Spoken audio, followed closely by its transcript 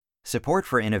Support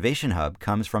for Innovation Hub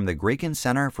comes from the Graken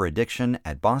Center for Addiction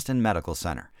at Boston Medical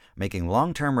Center, making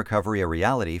long-term recovery a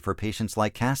reality for patients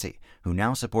like Cassie, who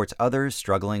now supports others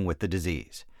struggling with the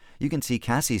disease. You can see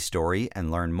Cassie's story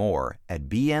and learn more at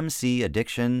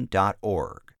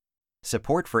bmcaddiction.org.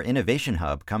 Support for Innovation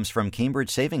Hub comes from Cambridge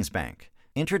Savings Bank,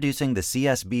 introducing the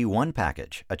CSB One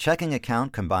package, a checking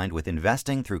account combined with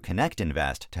investing through Connect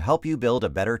Invest to help you build a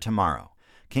better tomorrow.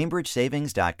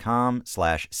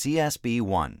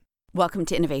 CambridgeSavings.com/CSB1. Welcome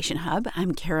to Innovation Hub.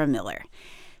 I'm Kara Miller.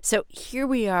 So here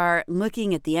we are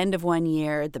looking at the end of one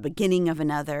year, the beginning of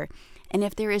another. And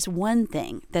if there is one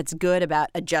thing that's good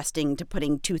about adjusting to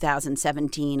putting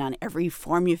 2017 on every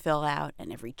form you fill out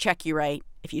and every check you write,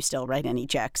 if you still write any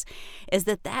checks, is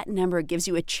that number gives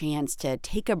you a chance to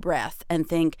take a breath and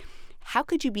think, how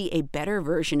could you be a better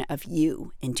version of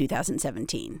you in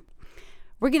 2017?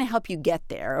 We're going to help you get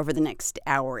there over the next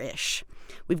hour-ish.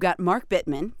 We've got Mark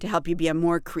Bittman to help you be a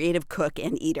more creative cook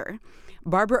and eater.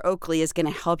 Barbara Oakley is going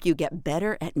to help you get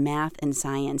better at math and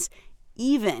science,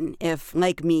 even if,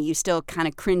 like me, you still kind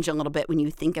of cringe a little bit when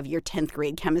you think of your 10th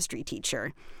grade chemistry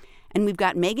teacher. And we've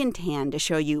got Megan Tan to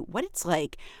show you what it's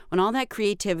like when all that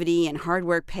creativity and hard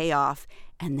work pay off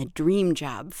and the dream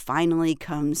job finally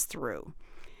comes through.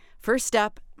 First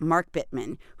up, Mark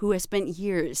Bittman, who has spent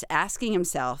years asking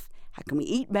himself, how can we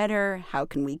eat better? How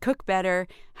can we cook better?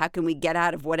 How can we get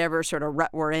out of whatever sort of rut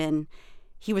we're in?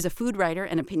 He was a food writer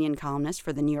and opinion columnist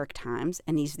for the New York Times,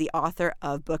 and he's the author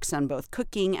of books on both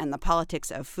cooking and the politics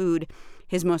of food.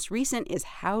 His most recent is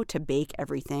How to Bake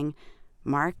Everything.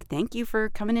 Mark, thank you for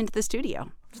coming into the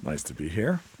studio. It's nice to be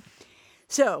here.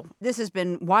 So this has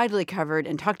been widely covered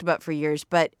and talked about for years,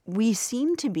 but we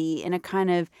seem to be in a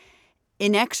kind of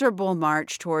inexorable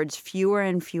march towards fewer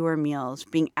and fewer meals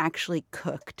being actually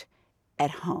cooked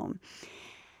at home.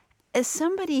 As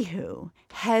somebody who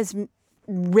has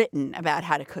written about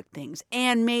how to cook things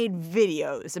and made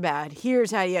videos about here's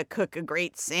how you cook a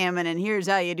great salmon and here's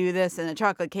how you do this and a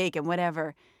chocolate cake and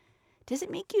whatever, does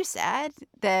it make you sad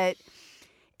that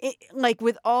like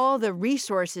with all the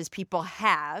resources people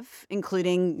have,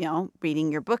 including,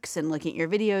 reading your books and looking at your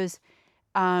videos,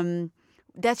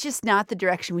 that's just not the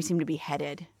direction we seem to be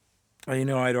headed?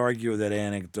 I'd argue that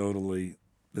anecdotally,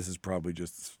 this is probably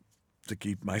just to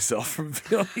keep myself from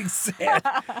feeling sad,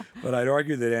 but I'd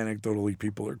argue that anecdotally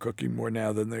people are cooking more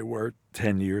now than they were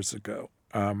 10 years ago.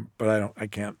 But I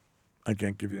can't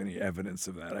give you any evidence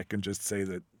of that. I can just say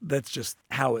that that's just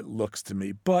how it looks to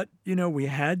me. But, we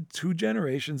had 2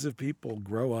 generations of people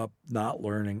grow up not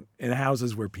learning in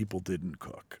houses where people didn't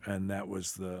cook. And that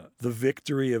was the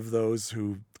victory of those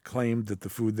who claimed that the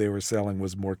food they were selling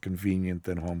was more convenient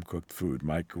than home-cooked food,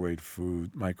 microwaved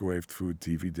food,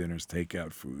 TV dinners,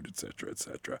 takeout food, et cetera, et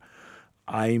cetera.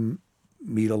 I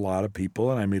meet a lot of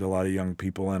people, and I meet a lot of young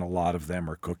people, and a lot of them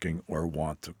are cooking or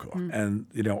want to cook. And,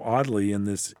 oddly, in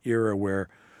this era where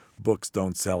books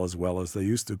don't sell as well as they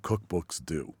used to, cookbooks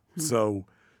do. So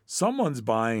someone's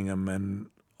buying them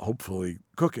and hopefully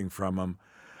cooking from them.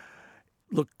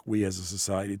 Look, we as a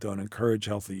society don't encourage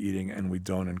healthy eating, and we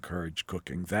don't encourage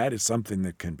cooking. That is something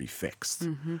that can be fixed.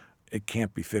 Mm-hmm. It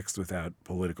can't be fixed without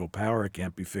political power. It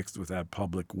can't be fixed without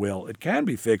public will. It can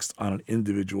be fixed on an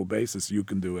individual basis. You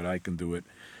can do it. I can do it.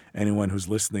 Anyone who's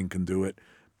listening can do it.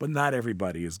 But not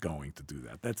everybody is going to do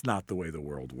that. That's not the way the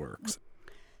world works.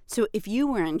 So if you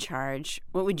were in charge,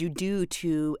 what would you do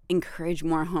to encourage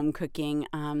more home cooking?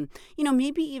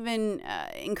 Maybe even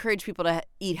encourage people to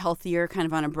eat healthier kind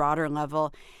of on a broader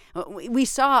level. We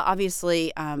saw,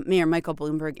 obviously, Mayor Michael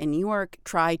Bloomberg in New York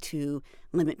try to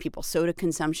limit people's soda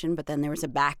consumption, but then there was a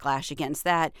backlash against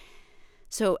that.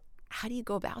 So how do you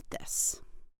go about this?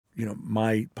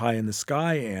 My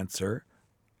pie-in-the-sky answer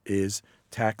is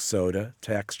tax soda,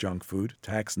 tax junk food,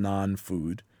 tax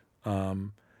non-food,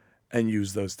 and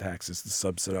use those taxes to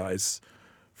subsidize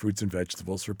fruits and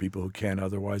vegetables for people who can't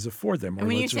otherwise afford them. And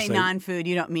when you say non-food,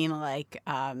 you don't mean like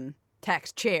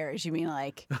tax chairs. You mean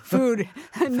like food,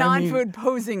 non-food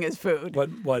posing as food.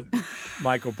 What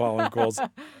Michael Pollan calls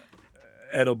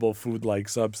edible food-like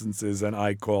substances, and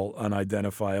I call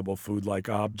unidentifiable food-like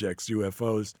objects,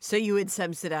 UFOs. So you would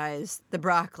subsidize the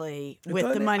broccoli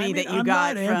with the money that you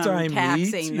got from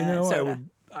taxing the soda?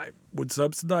 I would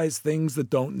subsidize things that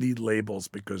don't need labels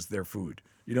because they're food.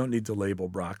 You don't need to label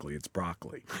broccoli. It's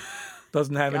broccoli.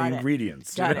 Doesn't have any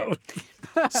ingredients. Got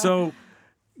it. So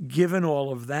given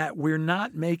all of that, we're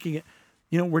not making it,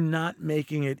 we're not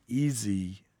making it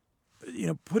easy.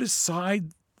 Put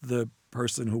aside the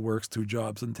person who works 2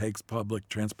 jobs and takes public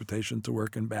transportation to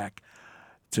work and back.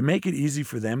 To make it easy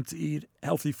for them to eat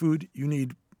healthy food, you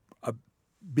need a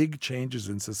big changes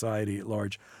in society at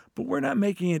large, but we're not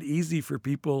making it easy for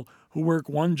people who work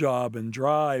one job and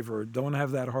drive or don't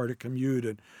have that hard a commute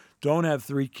and don't have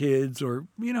 3 kids or,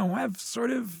 have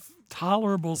sort of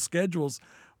tolerable schedules.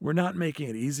 We're not making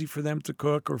it easy for them to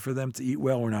cook or for them to eat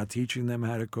well. We're not teaching them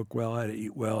how to cook well, how to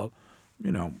eat well.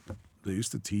 They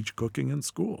used to teach cooking in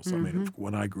schools. Mm-hmm. I mean,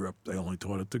 when I grew up, they only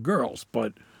taught it to girls,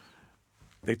 but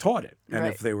they taught it. And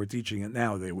Right. if they were teaching it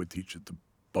now, they would teach it to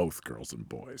both girls and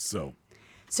boys. So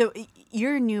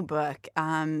your new book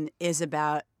is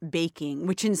about baking,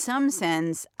 which in some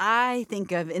sense I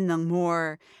think of in the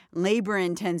more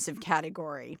labor-intensive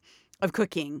category of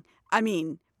cooking. I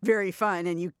mean, very fun,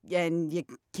 and you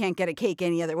can't get a cake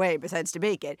any other way besides to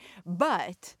bake it,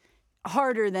 but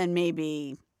harder than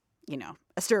maybe,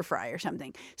 a stir fry or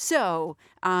something. So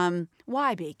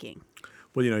why baking?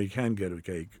 well, you can get a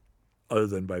cake other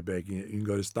than by baking it. You can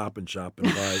go to Stop and Shop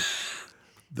and buy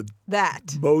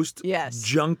That. most Yes.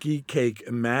 junky cake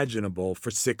imaginable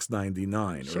for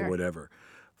 $6.99 Sure. or whatever.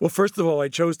 Well, first of all, I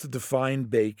chose to define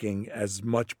baking as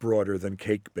much broader than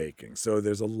cake baking. So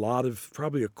there's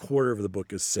probably a quarter of the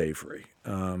book is savory.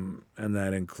 And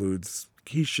that includes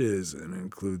quiches, and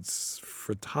includes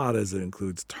frittatas, it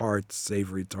includes tarts,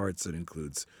 savory tarts, it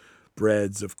includes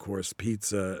breads, of course,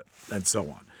 pizza, and so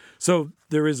on. So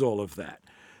there is all of that.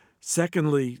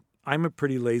 Secondly, I'm a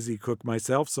pretty lazy cook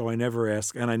myself, so I never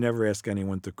ask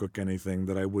anyone to cook anything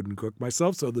that I wouldn't cook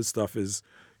myself. So this stuff is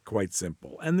quite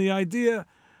simple. And the idea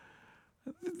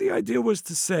was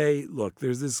to say, look,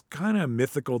 there's this kind of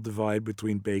mythical divide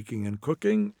between baking and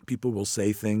cooking. People will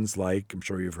say things like, I'm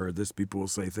sure you've heard this, people will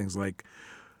say things like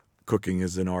cooking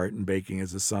is an art and baking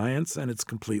is a science, and it's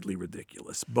completely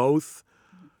ridiculous. Both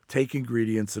take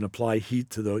ingredients and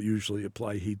usually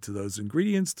apply heat to those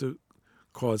ingredients to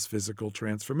cause physical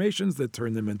transformations that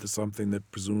turn them into something that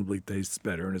presumably tastes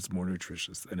better and is more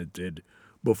nutritious than it did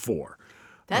before.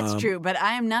 That's true, but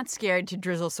I am not scared to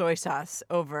drizzle soy sauce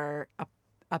over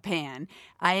a pan.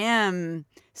 I am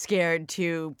scared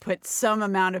to put some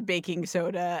amount of baking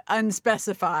soda,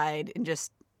 unspecified, and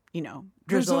just,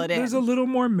 drizzle it in. There's a little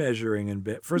more measuring in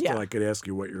bit. First of Yeah. all, I could ask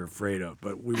you what you're afraid of,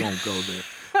 but we won't go there.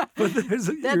 But That's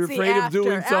you're the afraid of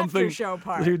doing something. after-show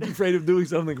part. You're afraid of doing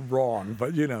something wrong,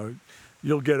 but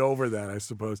you'll get over that, I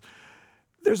suppose.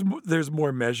 There's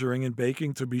more measuring in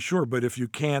baking, to be sure, but if you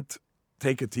can't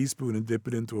take a teaspoon and dip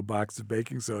it into a box of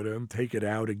baking soda and take it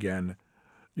out again,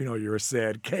 you're a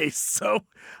sad case. So,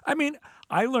 I mean,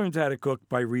 I learned how to cook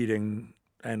by reading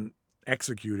and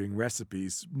executing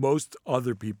recipes. Most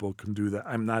other people can do that.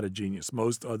 I'm not a genius.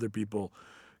 Most other people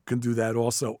can do that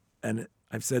also. And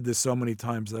I've said this so many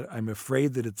times that I'm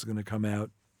afraid that it's going to come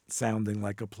out sounding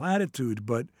like a platitude,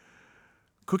 but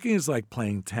cooking is like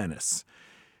playing tennis.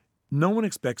 No one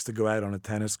expects to go out on a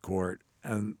tennis court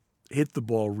and hit the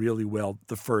ball really well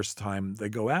the first time they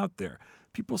go out there.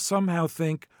 People somehow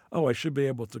think, I should be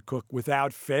able to cook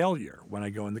without failure when I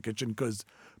go in the kitchen because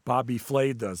Bobby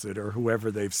Flay does it or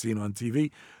whoever they've seen on TV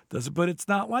does it. But it's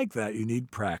not like that. You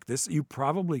need practice. You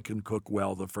probably can cook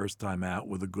well the first time out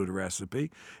with a good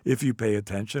recipe if you pay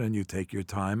attention and you take your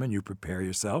time and you prepare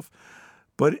yourself.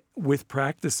 But with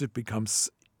practice, it becomes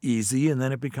easy and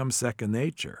then it becomes second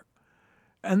nature.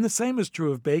 And the same is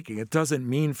true of baking. It doesn't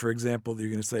mean, for example, that you're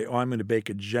going to say, I'm going to bake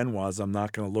a genoise. I'm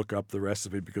not going to look up the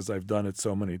recipe because I've done it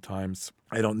so many times.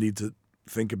 I don't need to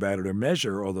think about it or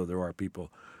measure, although there are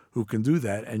people who can do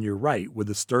that. And you're right. With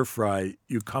a stir fry,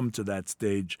 you come to that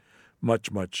stage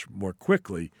much, much more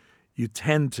quickly. You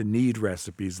tend to need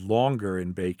recipes longer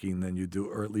in baking than you do,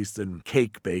 or at least in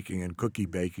cake baking and cookie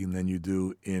baking than you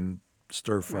do in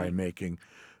stir fry making.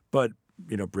 But,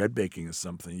 bread baking is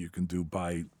something you can do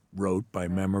by rote, by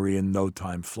memory, in no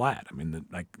time flat. I mean,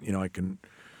 I can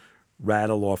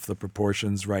rattle off the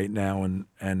proportions right now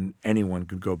and anyone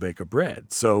could go bake a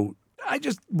bread. So I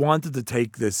just wanted to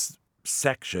take this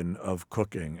section of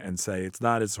cooking and say it's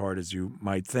not as hard as you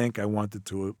might think. I wanted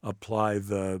to apply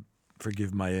the,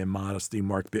 forgive my immodesty,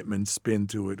 Mark Bittman spin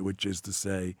to it, which is to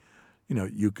say,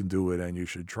 you can do it and you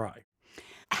should try.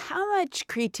 How much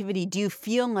creativity do you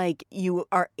feel like you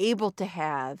are able to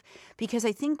have? Because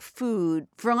I think food,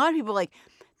 for a lot of people,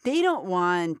 they don't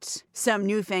want some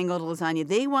newfangled lasagna.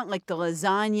 They want the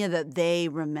lasagna that they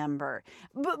remember.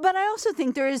 But I also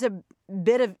think there is a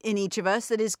bit in each of us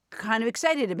that is kind of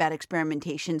excited about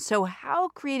experimentation. So how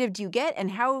creative do you get,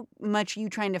 and how much are you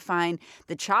trying to find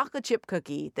the chocolate chip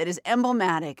cookie that is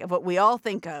emblematic of what we all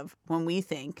think of when we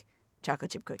think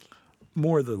chocolate chip cookie?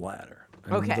 More the latter.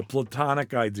 I mean, Okay. the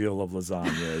platonic ideal of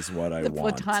lasagna is what I want. The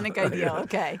platonic ideal,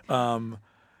 okay.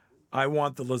 I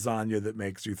want the lasagna that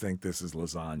makes you think this is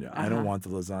lasagna. I don't Uh-huh. want the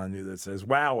lasagna that says,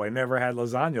 wow, I never had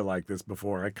lasagna like this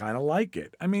before. I kind of like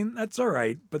it. I mean, that's all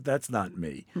right, but that's not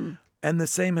me. And the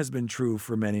same has been true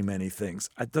for many, many things.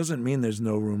 It doesn't mean there's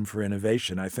no room for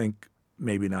innovation. I think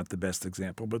maybe not the best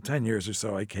example, but 10 years or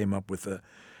so, I came up with a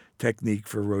technique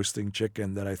for roasting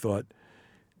chicken that I thought,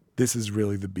 this is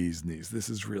really the bee's knees. This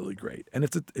is really great. And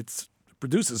it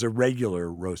produces a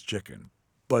regular roast chicken,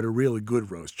 but a really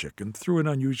good roast chicken through an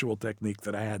unusual technique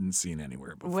that I hadn't seen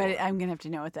anywhere before. I'm going to have to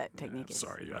know what that technique is.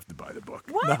 Sorry, you have to buy the book.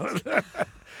 What?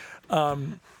 No.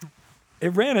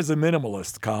 It ran as a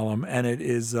minimalist column, and it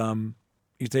is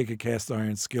you take a cast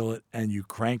iron skillet and you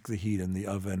crank the heat in the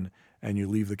oven, and you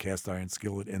leave the cast iron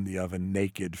skillet in the oven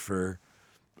naked for,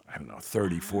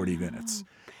 30, 40 minutes.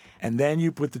 And then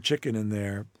you put the chicken in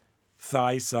there,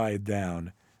 thigh side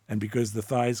down, and because the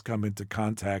thighs come into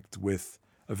contact with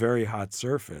a very hot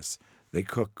surface, they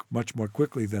cook much more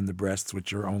quickly than the breasts,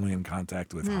 which are only in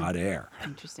contact with hot air.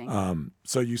 Interesting.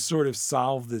 So you sort of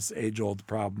solve this age-old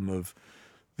problem of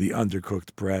the undercooked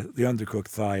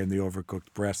thigh and the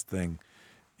overcooked breast thing.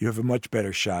 You have a much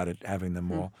better shot at having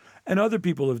them all. And other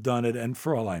people have done it, and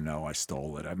for all I know, I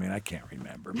stole it. I mean, I can't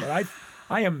remember, but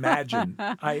I imagine,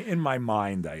 in my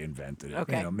mind, I invented it.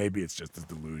 Okay. Maybe it's just a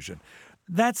delusion.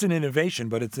 That's an innovation,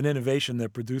 but it's an innovation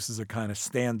that produces a kind of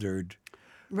standard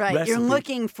Right. recipe. You're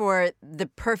looking for the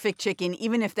perfect chicken,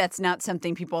 even if that's not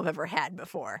something people have ever had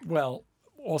before. Well,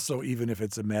 also, even if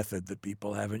it's a method that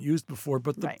people haven't used before.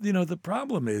 But, Right. the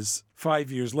problem is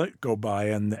 5 years go by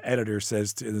and the editor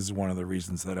says this is one of the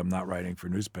reasons that I'm not writing for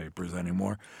newspapers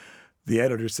anymore. The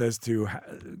editor says to,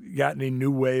 got any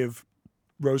new way of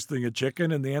roasting a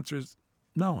chicken? And the answer is,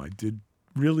 no, I did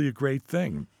really a great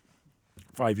thing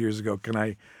 5 years ago. Can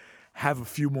I have a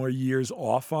few more years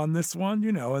off on this one?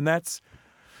 And that's,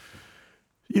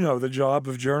 the job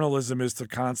of journalism is to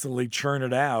constantly churn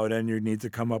it out, and you need to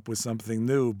come up with something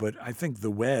new. But I think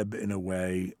the web, in a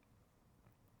way,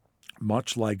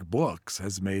 much like books,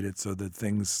 has made it so that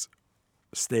things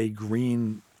stay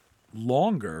green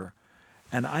longer.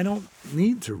 And I don't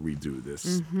need to redo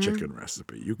this chicken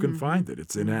recipe. You can find it.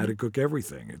 It's in How to Cook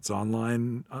Everything. It's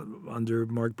online under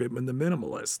Mark Bittman, the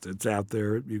Minimalist. It's out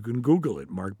there. You can Google it,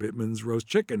 Mark Bittman's roast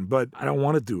chicken. But I don't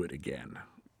want to do it again.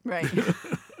 Right.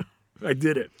 I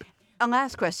did it. A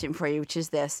last question for you, which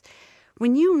is this.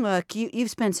 When you look,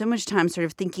 you've spent so much time sort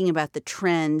of thinking about the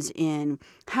trends in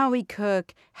how we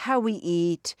cook, how we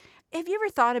eat. Have you ever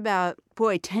thought about,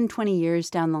 10, 20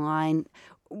 years down the line,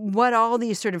 what all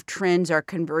these sort of trends are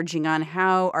converging on,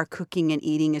 how our cooking and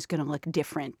eating is going to look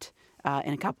different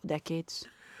in a couple decades?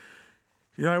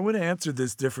 I would have answered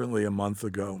this differently a month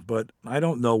ago, but I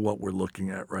don't know what we're looking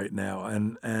at right now,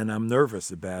 and I'm nervous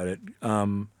about it.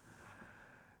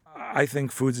 I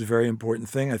think food's a very important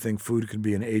thing. I think food can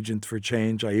be an agent for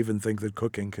change. I even think that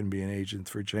cooking can be an agent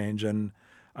for change, and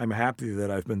I'm happy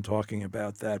that I've been talking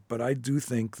about that. But I do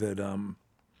think that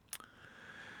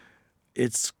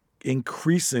it's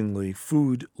increasingly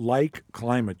food, like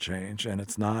climate change, and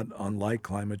it's not unlike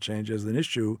climate change as an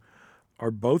issue,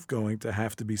 are both going to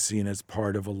have to be seen as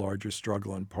part of a larger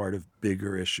struggle and part of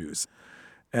bigger issues.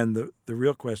 And the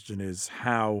real question is,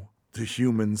 how do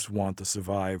humans want to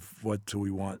survive? What do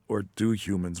we want? Or do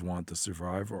humans want to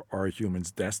survive? Or are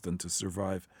humans destined to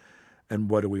survive? And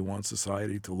what do we want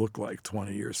society to look like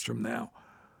 20 years from now?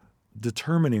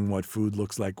 Determining what food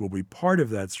looks like will be part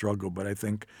of that struggle, but I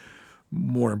think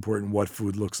more important, what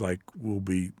food looks like will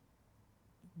be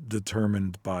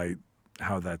determined by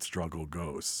how that struggle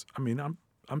goes. I mean,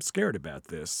 I'm scared about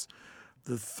this.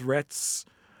 The threats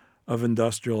of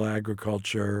industrial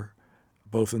agriculture,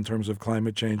 both in terms of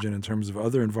climate change and in terms of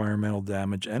other environmental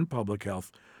damage and public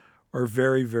health, are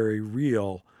very, very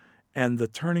real. And the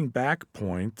turning back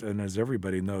point, and as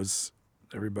everybody knows,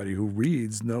 everybody who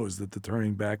reads knows that the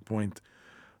turning back point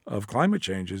of climate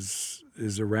change is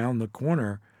around the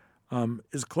corner,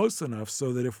 is close enough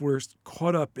so that if we're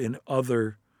caught up in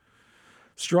other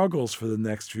struggles for the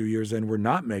next few years and we're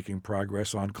not making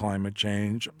progress on climate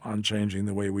change, on changing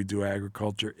the way we do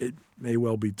agriculture, it may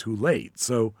well be too late.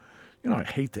 So, I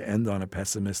hate to end on a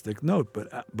pessimistic note,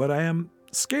 but I am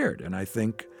scared, and I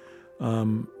think,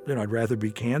 I'd rather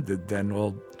be candid than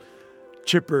all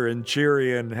chipper and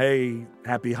cheery and hey,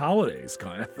 happy holidays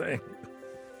kind of thing.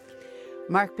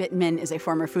 Mark Bittman is a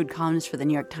former food columnist for the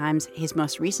New York Times. His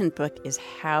most recent book is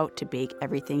How to Bake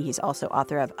Everything. He's also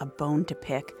author of A Bone to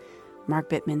Pick. Mark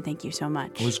Bittman, thank you so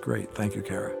much. It was great. Thank you,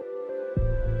 Kara.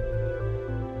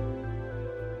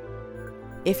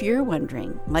 If you're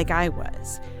wondering, like I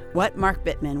was, what Mark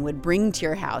Bittman would bring to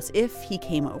your house if he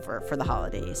came over for the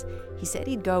holidays, he said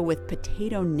he'd go with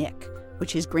Potato Nick,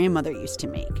 which his grandmother used to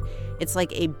make. It's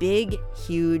like a big,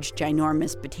 huge,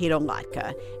 ginormous potato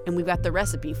latke, and we've got the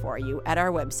recipe for you at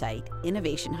our website,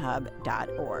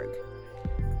 innovationhub.org.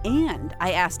 And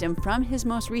I asked him from his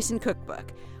most recent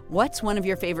cookbook, what's one of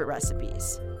your favorite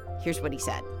recipes? Here's what he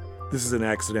said. This is an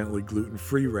accidentally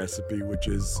gluten-free recipe, which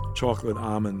is chocolate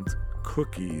almond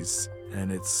cookies,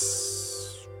 and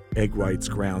it's egg whites,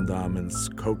 ground almonds,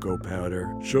 cocoa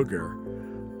powder, sugar,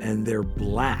 and they're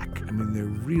black. I mean, they're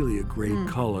really a great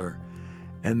color,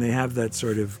 and they have that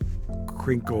sort of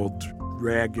crinkled,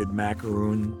 ragged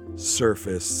macaroon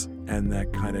surface and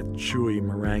that kind of chewy,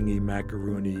 meringue,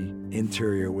 macaroni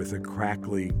interior with a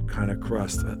crackly kind of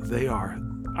crust.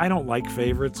 I don't like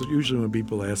favorites. Usually when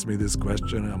people ask me this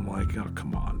question, I'm like, oh,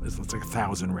 come on. It's like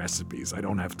 1,000 recipes. I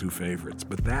don't have two favorites.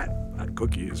 But that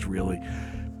cookie is really,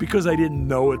 because I didn't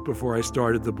know it before I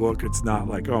started the book, it's not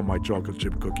like, oh, my chocolate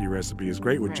chip cookie recipe is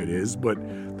great, which it is, but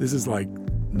this is like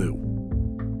new.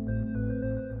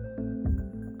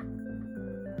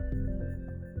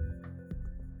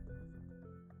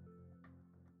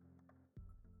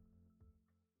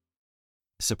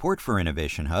 Support for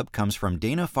Innovation Hub comes from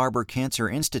Dana-Farber Cancer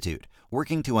Institute,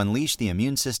 working to unleash the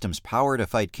immune system's power to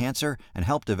fight cancer and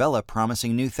help develop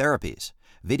promising new therapies.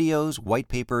 Videos, white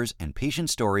papers, and patient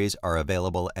stories are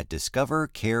available at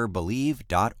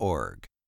discovercarebelieve.org.